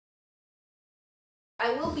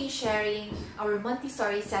I will be sharing our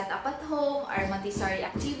Montessori setup at home, our Montessori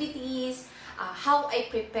activities, how I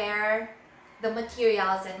prepare the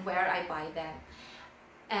materials and where I buy them.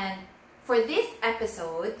 And for this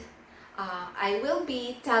episode, I will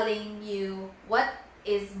be telling you what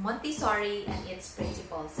is Montessori and its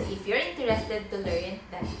principles. So if you're interested to learn,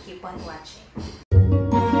 then keep on watching.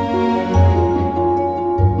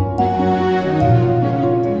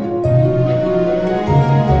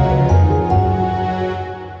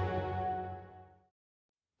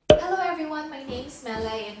 Hello everyone, my name is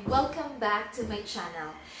Melai and welcome back to my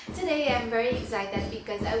channel. Today I'm very excited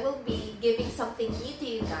because I will be giving something new to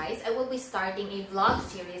you guys. I will be starting a vlog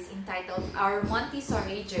series entitled Our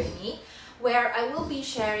Montessori Journey, where I will be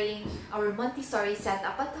sharing our Montessori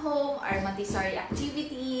setup at home, our Montessori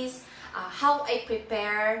activities, how I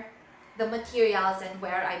prepare the materials and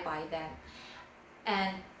where I buy them.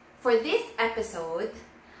 And for this episode,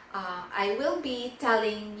 I will be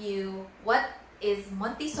telling you what is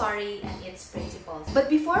Montessori and its principles. But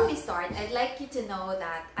before we start, I'd like you to know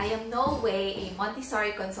that I am no way a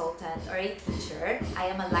Montessori consultant or a teacher. I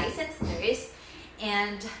am a licensed nurse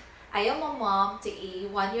and I am a mom to a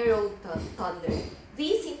 1-year-old toddler.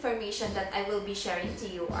 These information that I will be sharing to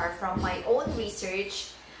you are from my own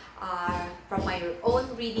research, from my own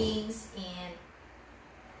readings, and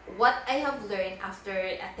what I have learned after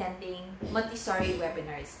attending Montessori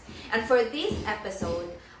webinars. And for this episode,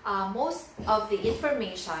 most of the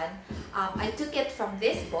information, I took it from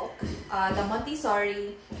this book, the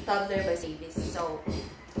Montessori Toddler by Davis. So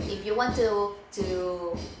if you want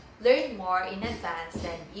to learn more in advance,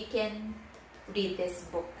 then you can read this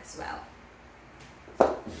book as well.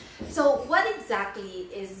 So what exactly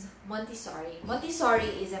is Montessori? Montessori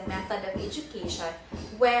is a method of education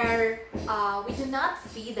where we do not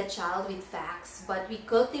feed the child with facts, but we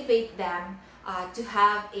cultivate them to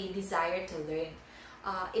have a desire to learn.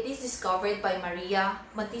 It is discovered by Maria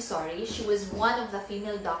Montessori. She was one of the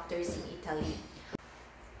female doctors in Italy.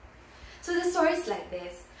 So the story is like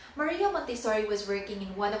this. Maria Montessori was working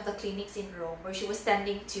in one of the clinics in Rome where she was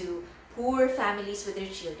tending to poor families with their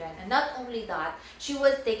children. And not only that, she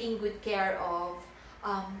was taking good care of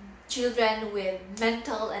children with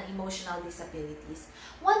mental and emotional disabilities.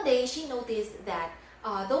 One day, she noticed that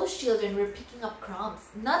those children were picking up crumbs,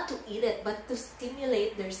 not to eat it, but to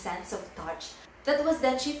stimulate their sense of touch. That was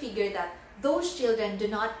then she figured that those children do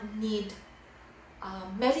not need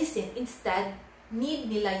medicine. Instead, need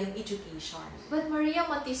nila yung education. But Maria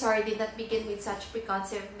Montessori did not begin with such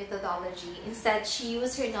preconceived methodology. Instead, she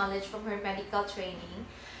used her knowledge from her medical training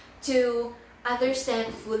to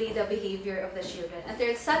understand fully the behavior of the children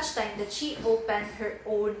until such time that she opened her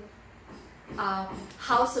own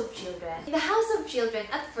house of children. In the house of children,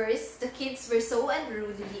 at first, the kids were so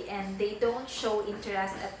unruly and they don't show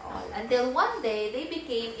interest at all. Until one day, they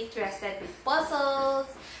became interested with puzzles,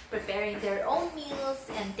 preparing their own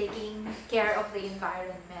meals, and taking care of the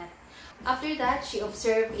environment. After that, she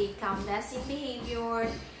observed a calmness in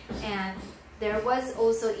behavior, and there was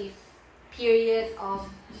also a period of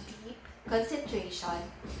deep concentration.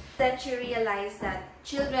 Then she realized that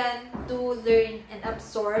children do learn and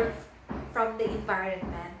absorb from the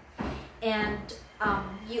environment, and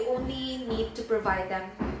you only need to provide them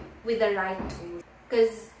with the right tools,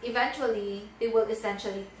 because eventually they will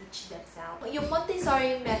essentially teach themselves. Yung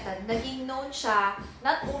Montessori method, naging known siya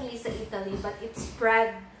not only sa Italy, but it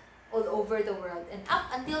spread all over the world, and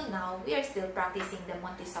up until now we are still practicing the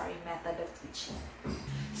Montessori method of teaching.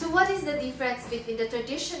 So what is the difference between the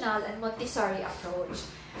traditional and Montessori approach?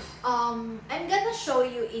 I'm gonna show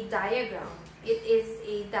you a diagram. It is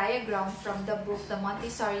a diagram from the book The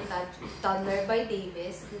Montessori Toddler by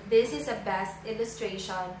Davis. This is a best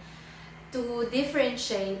illustration to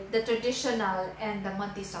differentiate the traditional and the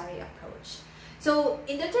Montessori approach. So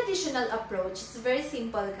in the traditional approach, it's very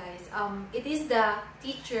simple, guys. It is the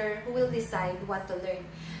teacher who will decide what to learn.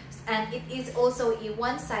 And it is also a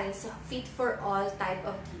one-size-fit-for-all type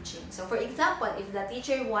of teaching. So for example, if the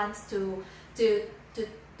teacher wants to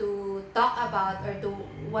talk about or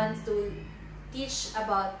wants to teach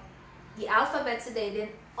about the alphabet today, then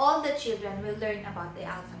all the children will learn about the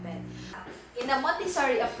alphabet. In a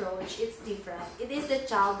Montessori approach, it's different. It is the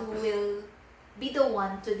child who will be the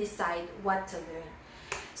one to decide what to learn.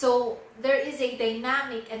 So there is a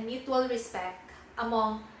dynamic and mutual respect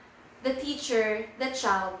among the teacher, the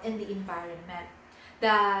child, and the environment.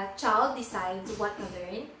 The child decides what to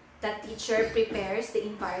learn. The teacher prepares the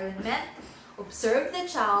environment, observe the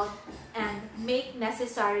child, and make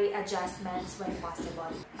necessary adjustments when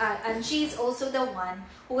possible. And she is also the one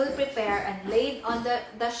who will prepare and lay on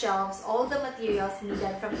the shelves all the materials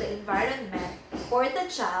needed from the environment support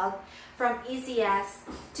the child from easiest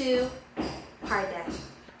to hardest.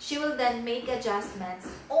 She will then make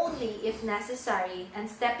adjustments only if necessary and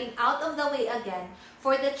stepping out of the way again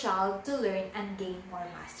for the child to learn and gain more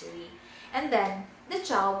mastery. And then, the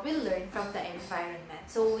child will learn from the environment.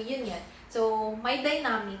 So, yun yun. So, may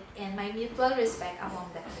dynamic and may mutual respect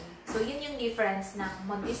among the three. So, yun yung difference ng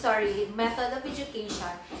Montessori method of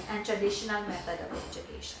education and traditional method of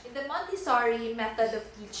education. In the Montessori method of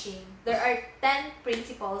teaching, there are 10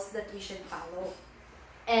 principles that we should follow.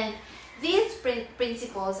 And these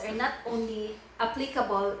principles are not only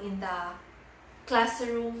applicable in the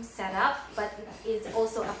classroom setup, but it is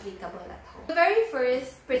also applicable at home. The very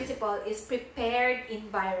first principle is prepared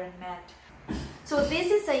environment. So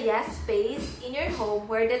this is a yes space in your home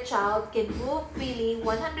where the child can move freely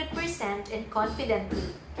 100% and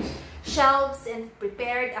confidently. Shelves and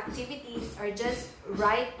prepared activities are just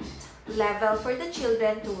right level for the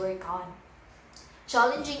children to work on.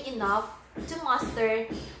 Challenging enough to master,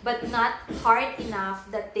 but not hard enough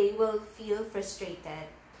that they will feel frustrated.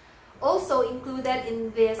 Also included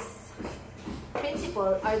in this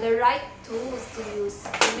principle are the right tools to use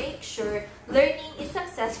to make sure learning is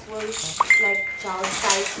successful, like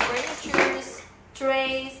child-sized furniture,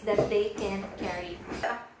 trays that they can carry.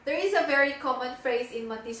 There is a very common phrase in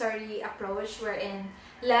Montessori approach wherein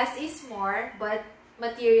less is more, but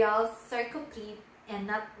materials are complete and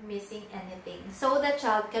not missing anything, so the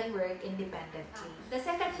child can work independently. The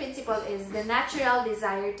second principle is the natural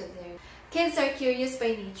desire to learn. Kids are curious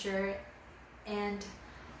by nature, and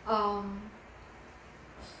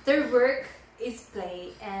their work is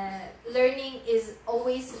play, and learning is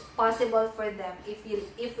always possible for them if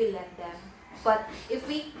we let them. But if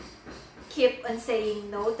we keep on saying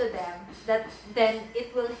no to them, then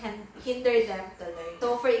it will hinder them to learn.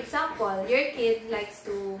 So for example, your kid likes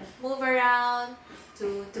to move around,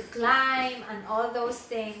 to climb, and all those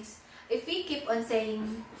things. If we keep on saying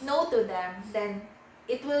no to them, then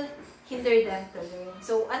it will hinder them to learn.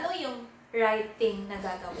 So ano yung right thing na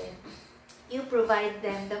gagawin? You provide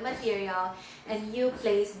them the material and you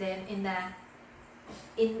place them in an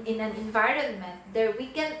environment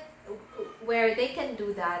where they can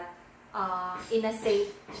do that in a safe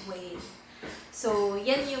way. So,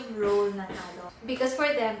 yan yung role ng adult. Because for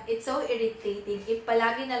them, it's so irritating if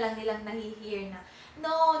palagi na lang nilang nahihear na,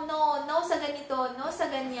 no, no, no sa ganito, no sa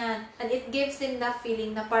ganyan. And it gives them the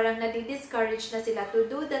feeling na parang nadi-discourage na sila to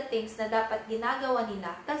do the things na dapat ginagawa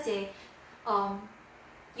nila. Kasi,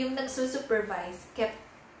 yung nagsusupervise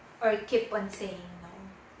keep on saying no.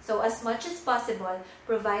 So, as much as possible,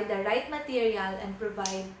 provide the right material and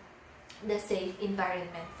provide the safe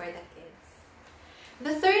environment for the kids.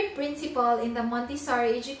 The third principle in the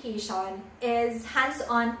Montessori education is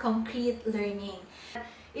hands-on concrete learning.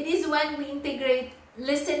 It is when we integrate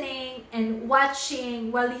listening and watching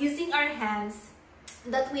while using our hands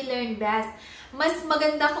that we learn best. Mas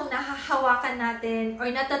maganda kung nahahawakan natin or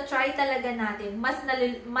natatry talaga natin, mas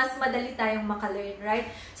madali tayong makalearn, right?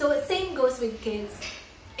 So, same goes with kids.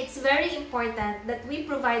 It's very important that we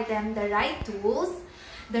provide them the right tools,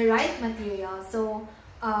 the right material. So,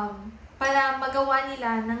 para magawa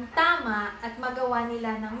nila ng tama at magawa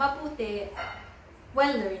nila ng mabuti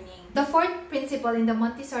while learning. The fourth principle in the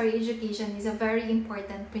Montessori education is a very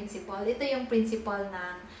important principle. Ito yung principle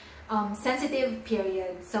ng sensitive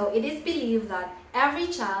period. So, it is believed that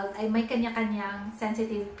every child ay may kanya-kanyang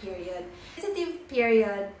sensitive period. Sensitive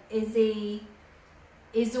period is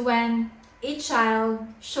when a child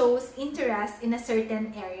shows interest in a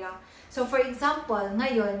certain area. So, for example,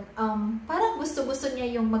 ngayon, parang gusto-gusto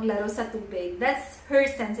niya yung maglaro sa tubig. That's her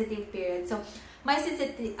sensitive period. So, may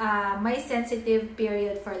sensitive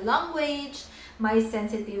period for language, may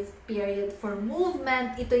sensitive period for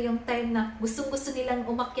movement. Ito yung time na gusto-gusto nilang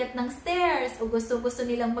umakyat ng stairs o gusto-gusto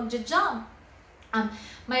nilang magja-jump.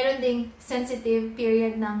 Mayroon ding sensitive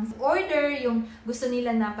period ng order, yung gusto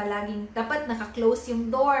nila na palaging dapat naka-close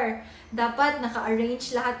yung door, dapat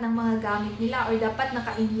naka-arrange lahat ng mga gamit nila, or dapat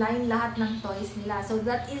naka-inline lahat ng toys nila. So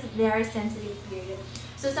that is their sensitive period.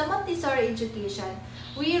 So sa Montessori education,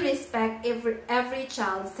 we respect every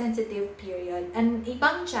child's sensitive period. And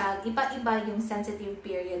ibang child, iba-iba yung sensitive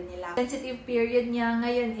period nila. Sensitive period niya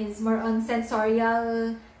ngayon is more on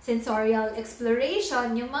sensorial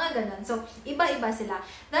exploration, yung mga ganun. So, iba-iba sila.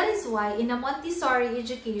 That is why, in a Montessori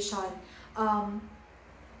education,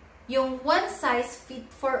 yung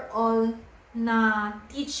one-size-fit-for-all na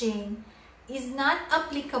teaching is not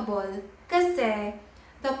applicable kasi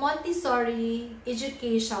the Montessori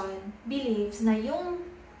education believes na yung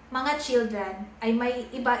mga children ay may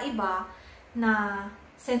iba-iba na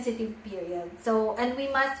sensitive period. So, and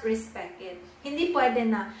we must respect it. Hindi pwede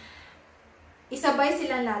na isabay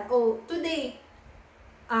silang lahat. Oh, today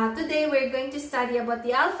we're going to study about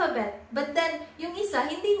the alphabet. But then, yung isa,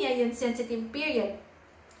 hindi niya yung sensitive period.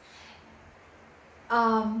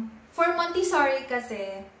 For Montessori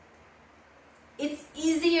kasi, it's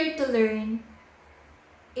easier to learn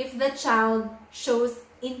if the child shows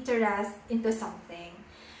interest into something.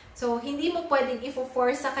 So, hindi mo pwedeng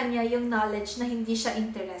i-force sa kanya yung knowledge na hindi siya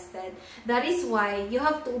interested. That is why you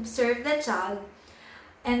have to observe the child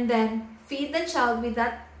and then feed the child with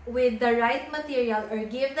the right material, or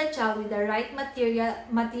give the child with the right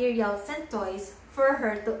materials and toys for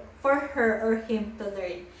her or him to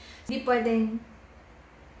learn. Hindi pwedeng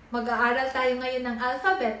mag-aaral tayo ngayon ng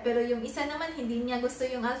alphabet, pero yung isa naman hindi niya gusto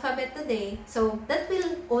yung alphabet today. So that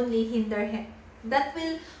will only hinder him. That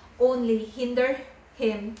will only hinder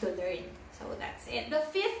him to learn. So that's it. The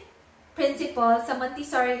fifth principle sa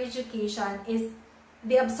Montessori education is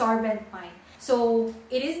the absorbent mind. So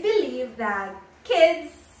it is believed that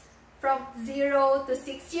kids from 0 to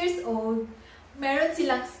 6 years old, meron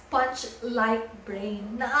silang sponge-like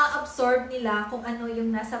brain. Na-absorb nila kung ano yung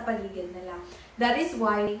nasa paligid nila. That is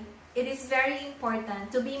why it is very important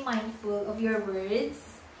to be mindful of your words,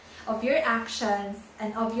 of your actions,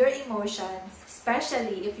 and of your emotions,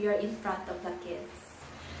 especially if you're in front of the kids.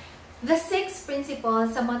 The sixth principle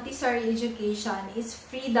sa Montessori education is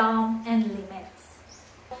freedom and limits.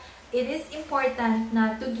 It is important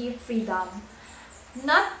na to give freedom,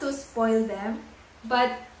 not to spoil them,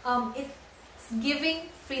 but it's giving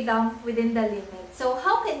freedom within the limits. So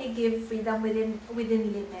how can you give freedom within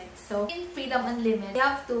limits? So in freedom and limits, you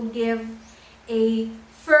have to give a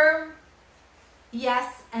firm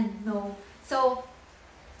yes and no. So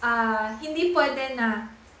hindi pwede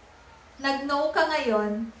na nag-no ka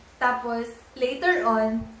ngayon, tapos later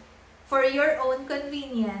on, for your own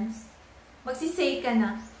convenience, magsisay ka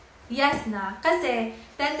na yes na. Kasi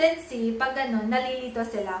tendency, pag gano'n, nalilito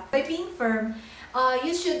sila. By being firm,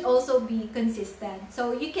 you should also be consistent.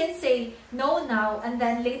 So you can say no now, and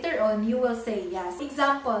then later on, you will say yes.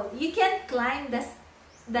 Example, you can't climb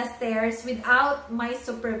the stairs without my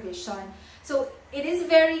supervision. So it is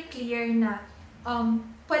very clear na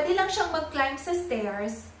pwede lang siyang mag-climb sa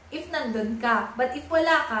stairs if nandun ka. But if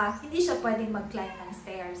wala ka, hindi siya pwedeng mag-climb ng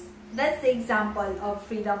stairs. That's the example of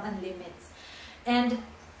freedom and limits. And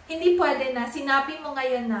hindi pwede na sinabi mo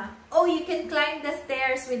ngayon na, oh, you can climb the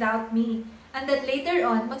stairs without me. And then later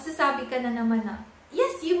on, magsasabi ka na naman na,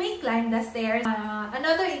 yes, you may climb the stairs.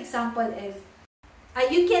 Another example is,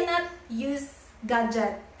 you cannot use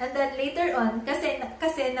gadget. And then later on,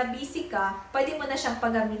 kasi na-busy ka, pwede mo na siyang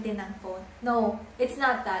paggamitin ng phone. No, it's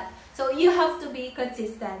not that. So you have to be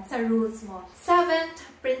consistent sa rules mo. Seventh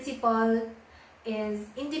principle is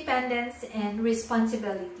independence and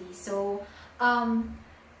responsibility. So,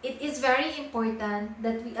 it is very important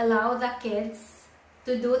that we allow the kids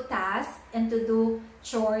to do tasks and to do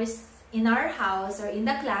chores in our house or in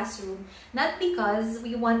the classroom, not because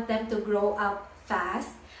we want them to grow up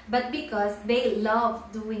fast, but because they love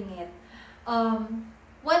doing it.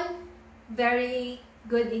 One very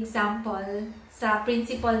good example sa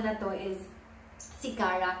principle na to is si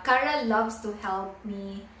Cara. Cara loves to help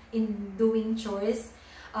me in doing chores.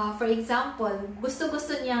 For example,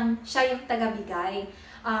 gusto-gusto niyang siya yung tagabigay.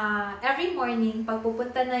 Every morning, pag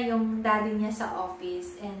pupunta na yung daddy niya sa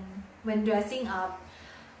office and when dressing up,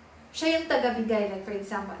 siya yung tagabigay. Like for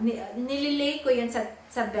example, nililay ko yun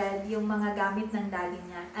sa bed yung mga gamit ng daddy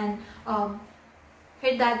niya. And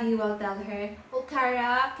her daddy will tell her, oh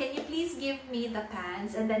Cara, can you please give me the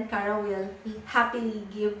pants? And then Cara will happily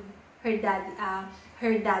give her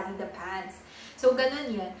daddy the pants. So, ganun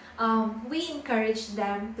yun. We encourage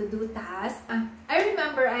them to do tasks. I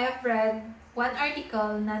remember I have read one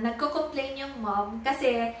article na nagko-complain yung mom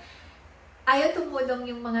kasi ayaw tumulong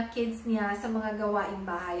yung mga kids niya sa mga gawaing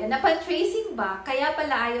bahay. Napan-tracing ba? Kaya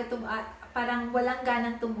pala ayaw parang walang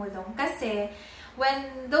ganang tumulong. Kasi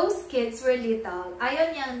when those kids were little, ayaw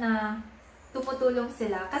niya na tumutulong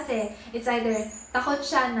sila. Kasi it's either takot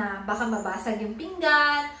siya na baka mabasag yung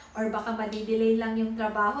pinggan or baka madidelay lang yung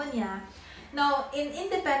trabaho niya. Now, in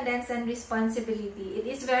independence and responsibility, it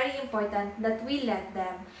is very important that we let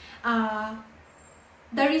them.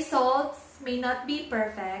 The results may not be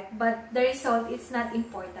perfect, but the result is not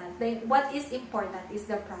important. What is important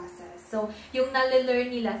is the process. So, yung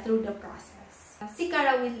nalelearn nila through the process. Si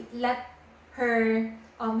Cara will let her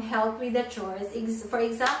help with the chores. For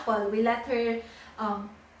example, we let her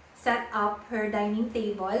set up her dining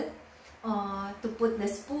table. To put the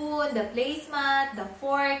spoon, the placemat, the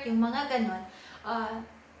fork, yung mga ganon.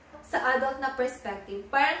 Sa adult na perspective,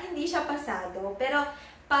 parang hindi siya pasado. Pero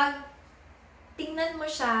pag tingnan mo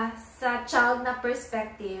siya sa child na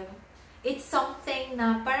perspective, it's something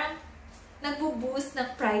na parang nagbo-boost ng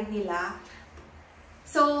pride nila.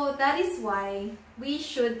 So, that is why we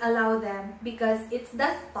should allow them because it's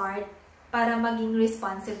the start para maging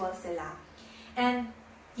responsible sila. And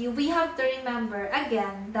we have to remember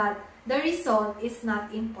again that the result is not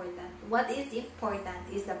important. What is important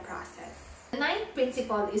is the process. The ninth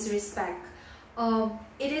principle is respect.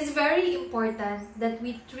 It is very important that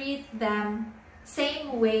we treat them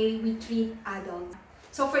same way we treat adults.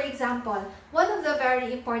 So for example, one of the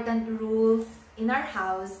very important rules in our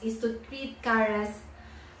house is to treat Kara's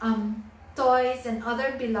toys and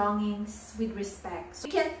other belongings with respect. So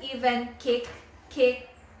you can't even kick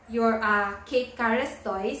Kara's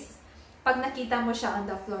toys pag nakita mo siya on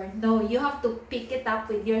the floor. No, you have to pick it up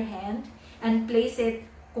with your hand and place it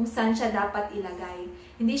kung saan siya dapat ilagay.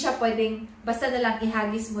 Hindi siya pwedeng basta na lang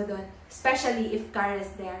ihagis mo doon, especially if Kara's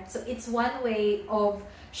there. So it's one way of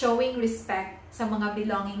showing respect sa mga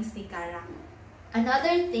belongings ni Kara.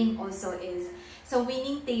 Another thing also is, sa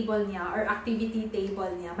winning table niya or activity table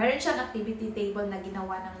niya, meron siyang activity table na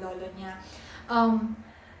ginawa ng lolo niya.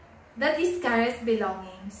 That is Kara's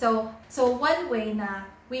belonging. So one way na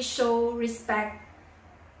we show respect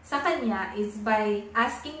sa kanya is by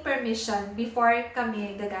asking permission before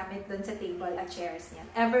kami gagamit dun sa table at chairs niya.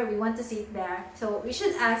 Ever we want to sit there, so we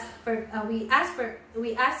should ask for we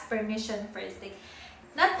ask permission first. Like,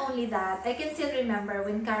 not only that, I can still remember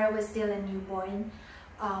when Kara was still a newborn.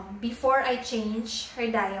 Before I change her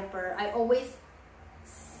diaper, I always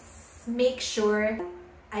make sure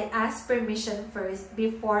I ask permission first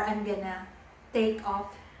before I'm gonna take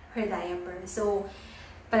off her diaper. So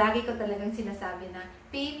palagi ko talagang sinasabi na,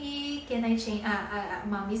 baby, can I change,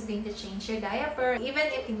 mommy's going to change your diaper. Even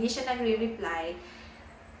if hindi siya nagre-reply,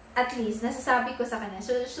 at least, nasasabi ko sa kanya.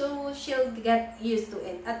 So she'll get used to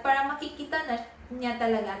it. At para makikita na niya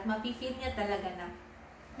talaga at mapifeel niya talaga na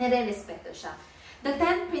nare-respeto siya. The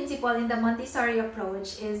 10th principle in the Montessori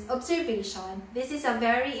approach is observation. This is a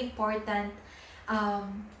very important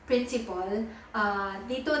principle.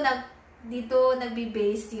 Dito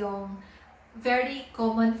nagbe-base yung very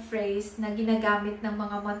common phrase na ginagamit ng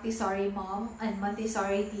mga Montessori mom and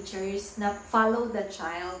Montessori teachers na follow the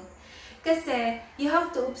child. Kasi you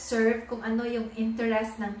have to observe kung ano yung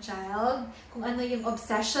interest ng child, kung ano yung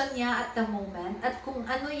obsession niya at the moment, at kung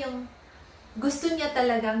ano yung gusto niya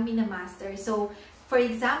talagang minamaster. So, for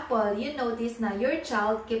example, you notice na your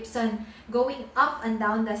child keeps on going up and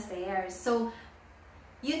down the stairs. So,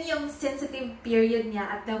 yun yung sensitive period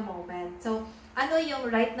niya at the moment. So, ano yung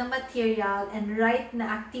right na material and right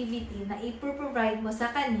na activity na i-provide mo sa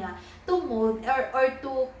kanya to mold or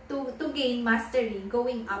to gain mastery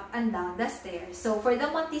going up and down the stairs. So for the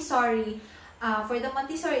Montessori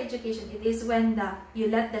education, it is when you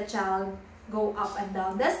let the child go up and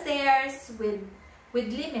down the stairs with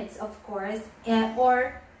limits, of course,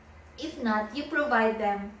 or if not, you provide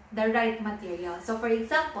them the right material. So for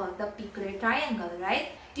example, the picular triangle,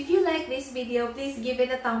 right? If you like this video, please give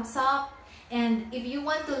it a thumbs up. And if you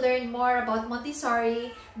want to learn more about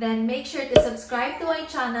Montessori, then make sure to subscribe to my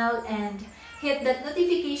channel and hit that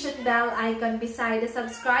notification bell icon beside the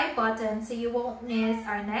subscribe button so you won't miss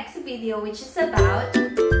our next video, which is about